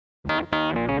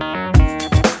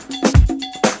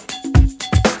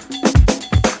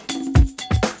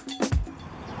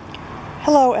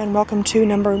Hello and welcome to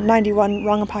number 91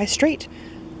 Rongopai Street,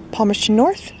 Palmerston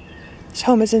North. This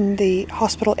home is in the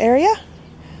hospital area.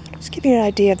 Just give you an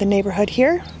idea of the neighborhood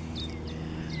here.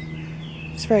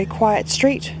 It's a very quiet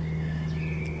street,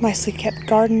 nicely kept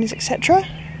gardens, etc.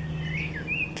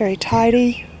 Very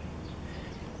tidy.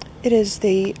 It is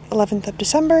the 11th of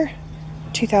December,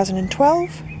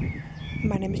 2012.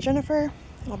 My name is Jennifer,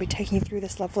 and I'll be taking you through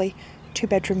this lovely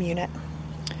 2-bedroom unit.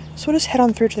 So we'll just head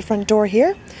on through to the front door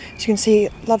here. So you can see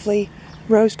lovely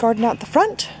rose garden out the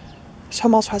front. This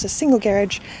home also has a single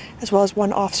garage as well as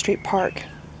one off-street park.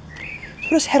 So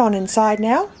we'll just head on inside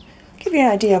now, give you an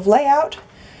idea of layout.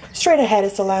 Straight ahead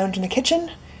is the lounge and the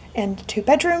kitchen and 2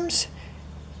 bedrooms,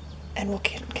 and we'll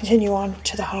continue on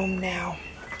to the home now.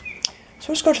 So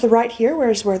we'll just go to the right here,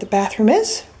 where the bathroom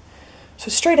is. So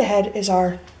straight ahead is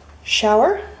our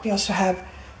shower. We also have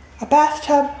a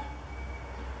bathtub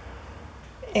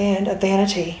and a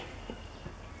vanity.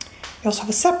 We also have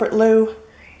a separate loo,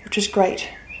 which is great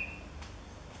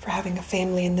for having a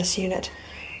family in this unit.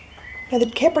 Now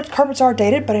the carpets are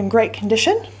dated, but in great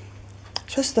condition.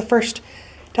 So this is the first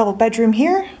double bedroom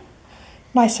here.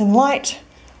 Nice and light,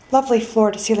 lovely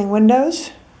floor to ceiling windows,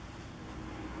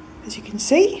 as you can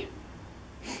see.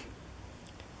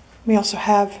 We also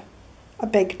have a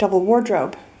big double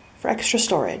wardrobe for extra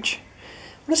storage.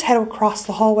 We'll just head across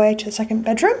the hallway to the second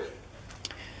bedroom.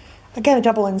 Again, a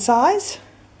double in size.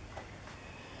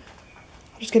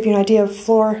 I'll just give you an idea of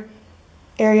floor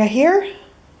area here.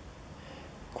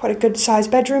 Quite a good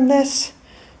sized bedroom this.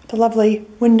 The lovely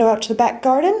window out to the back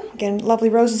garden. Again, lovely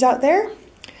roses out there. We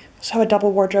also have a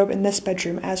double wardrobe in this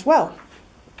bedroom as well.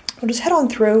 We'll just head on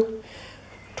through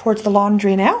towards the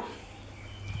laundry now.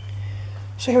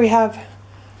 So here we have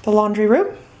the laundry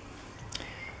room.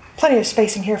 Plenty of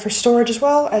space in here for storage as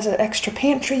well as an extra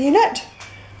pantry unit.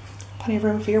 Plenty of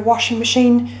room for your washing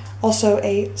machine. Also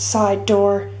a side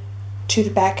door to the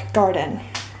back garden.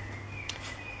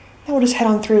 Now we'll just head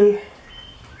on through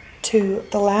to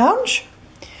the lounge.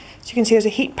 So you can see there's a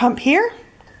heat pump here.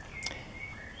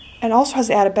 And also has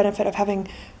the added benefit of having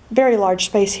very large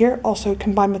space here, also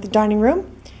combined with the dining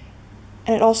room.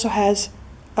 And it also has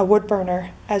a wood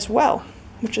burner as well,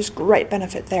 which is great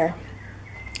benefit there.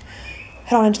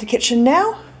 Head on into the kitchen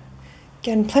now.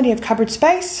 Again, plenty of cupboard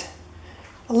space.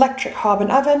 Electric hob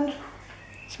and oven,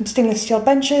 some stainless steel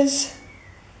benches,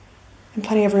 and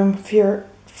plenty of room for your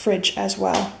fridge as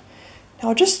well. Now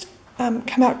I'll just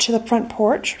come out to the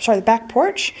the back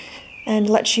porch, and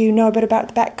let you know a bit about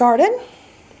the back garden.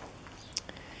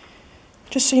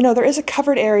 Just so you know, there is a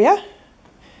covered area.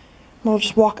 We'll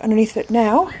just walk underneath it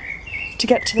now to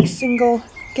get to the single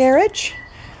garage.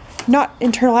 Not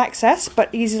internal access,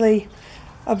 but easily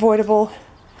avoidable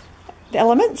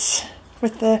elements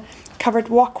with the covered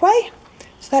walkway.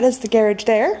 So that is the garage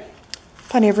there.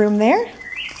 Plenty of room there.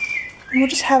 And we'll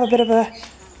just have a bit of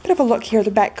a look here at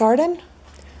the back garden.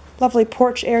 Lovely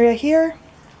porch area here,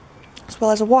 as well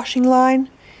as a washing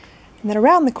line. And then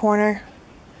around the corner,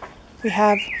 we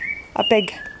have a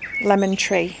big lemon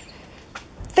tree.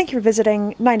 Thank you for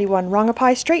visiting 91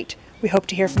 Rongopai Street. We hope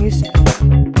to hear from you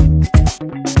soon.